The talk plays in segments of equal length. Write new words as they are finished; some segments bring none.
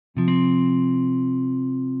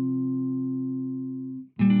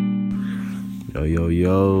Yo, yo,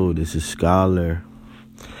 yo, this is Scholar.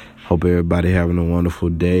 Hope everybody having a wonderful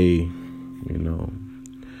day.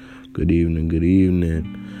 Good evening.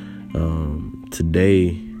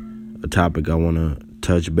 Today, a topic I want to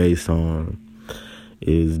touch base on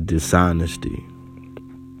is dishonesty.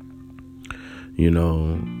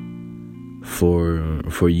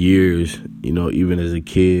 For years, even as a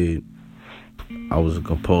kid, I was a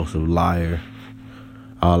compulsive liar.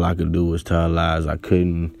 All I could do was tell lies. I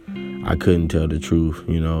couldn't tell the truth.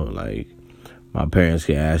 Like my parents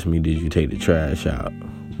could ask me, "Did you take the trash out?"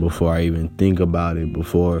 Before I even think about it,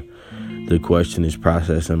 before the question is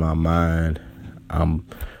processed in my mind, I'm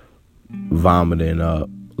vomiting up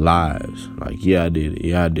lies. Like, yeah, I did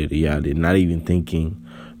it. Not even thinking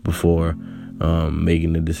before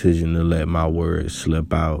making the decision to let my words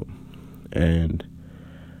slip out. And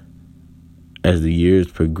as the years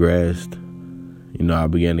progressed, I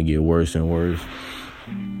began to get worse and worse.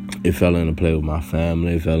 It fell into play with my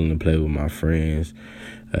family. It fell into play with my friends.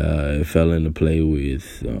 It fell into play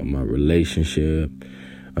with my relationship,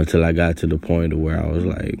 until I got to the point where I was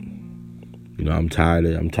like, I'm tired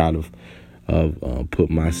of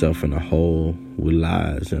putting myself in a hole with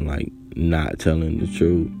lies and like not telling the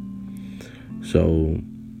truth. So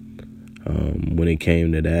when it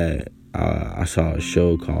came to that, I saw a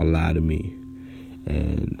show called Lie to Me,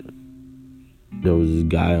 and there was this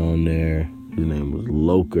guy on there. His name was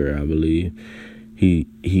Loker, I believe.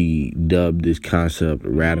 He dubbed this concept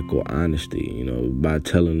radical honesty, by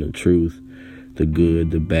telling the truth, the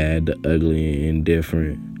good, the bad, the ugly, and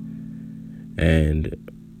indifferent, and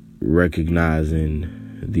recognizing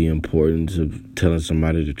the importance of telling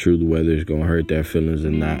somebody the truth, whether it's going to hurt their feelings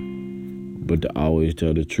or not, but to always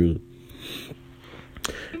tell the truth.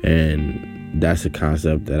 And that's a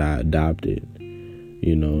concept that I adopted.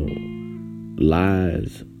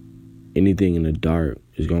 Lies, anything in the dark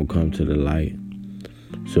is going to come to the light.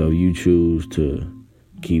 So if you choose to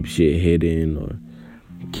keep shit hidden or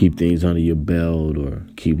keep things under your belt or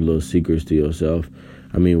keep little secrets to yourself,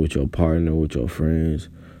 with your partner, with your friends,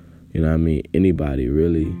 anybody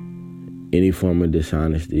really, any form of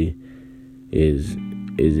dishonesty is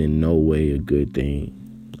in no way a good thing.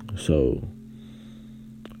 So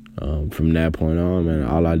from that point on, man,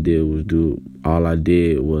 all I did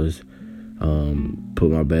was put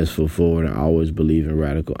my best foot forward and always believe in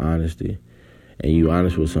radical honesty. And you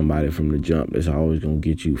honest with somebody from the jump, it's always going to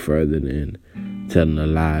get you further than telling a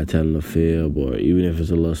lie, telling a fib, or even if it's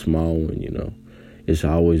a little small one, it's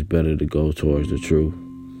always better to go towards the truth,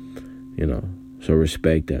 So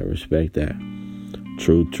respect that.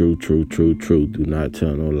 Truth. Do not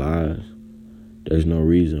tell no lies. There's no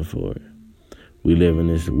reason for it. We live in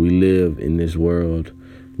this world.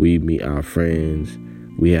 We meet our friends.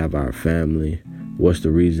 We have our family. What's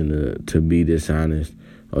the reason to be dishonest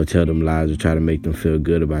or tell them lies or try to make them feel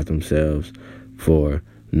good about themselves for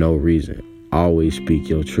no reason? Always speak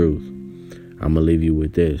your truth. I'm going to leave you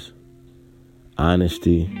with this.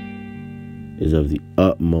 Honesty is of the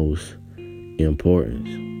utmost importance.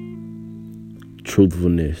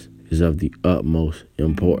 Truthfulness is of the utmost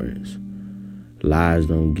importance. Lies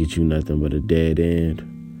don't get you nothing but a dead end.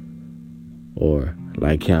 Or,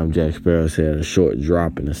 like Captain Jack Sparrow said, a short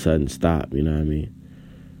drop and a sudden stop,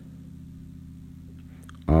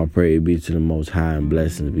 All praise be to the Most High and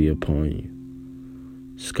blessings be upon you.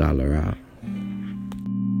 Scholar out.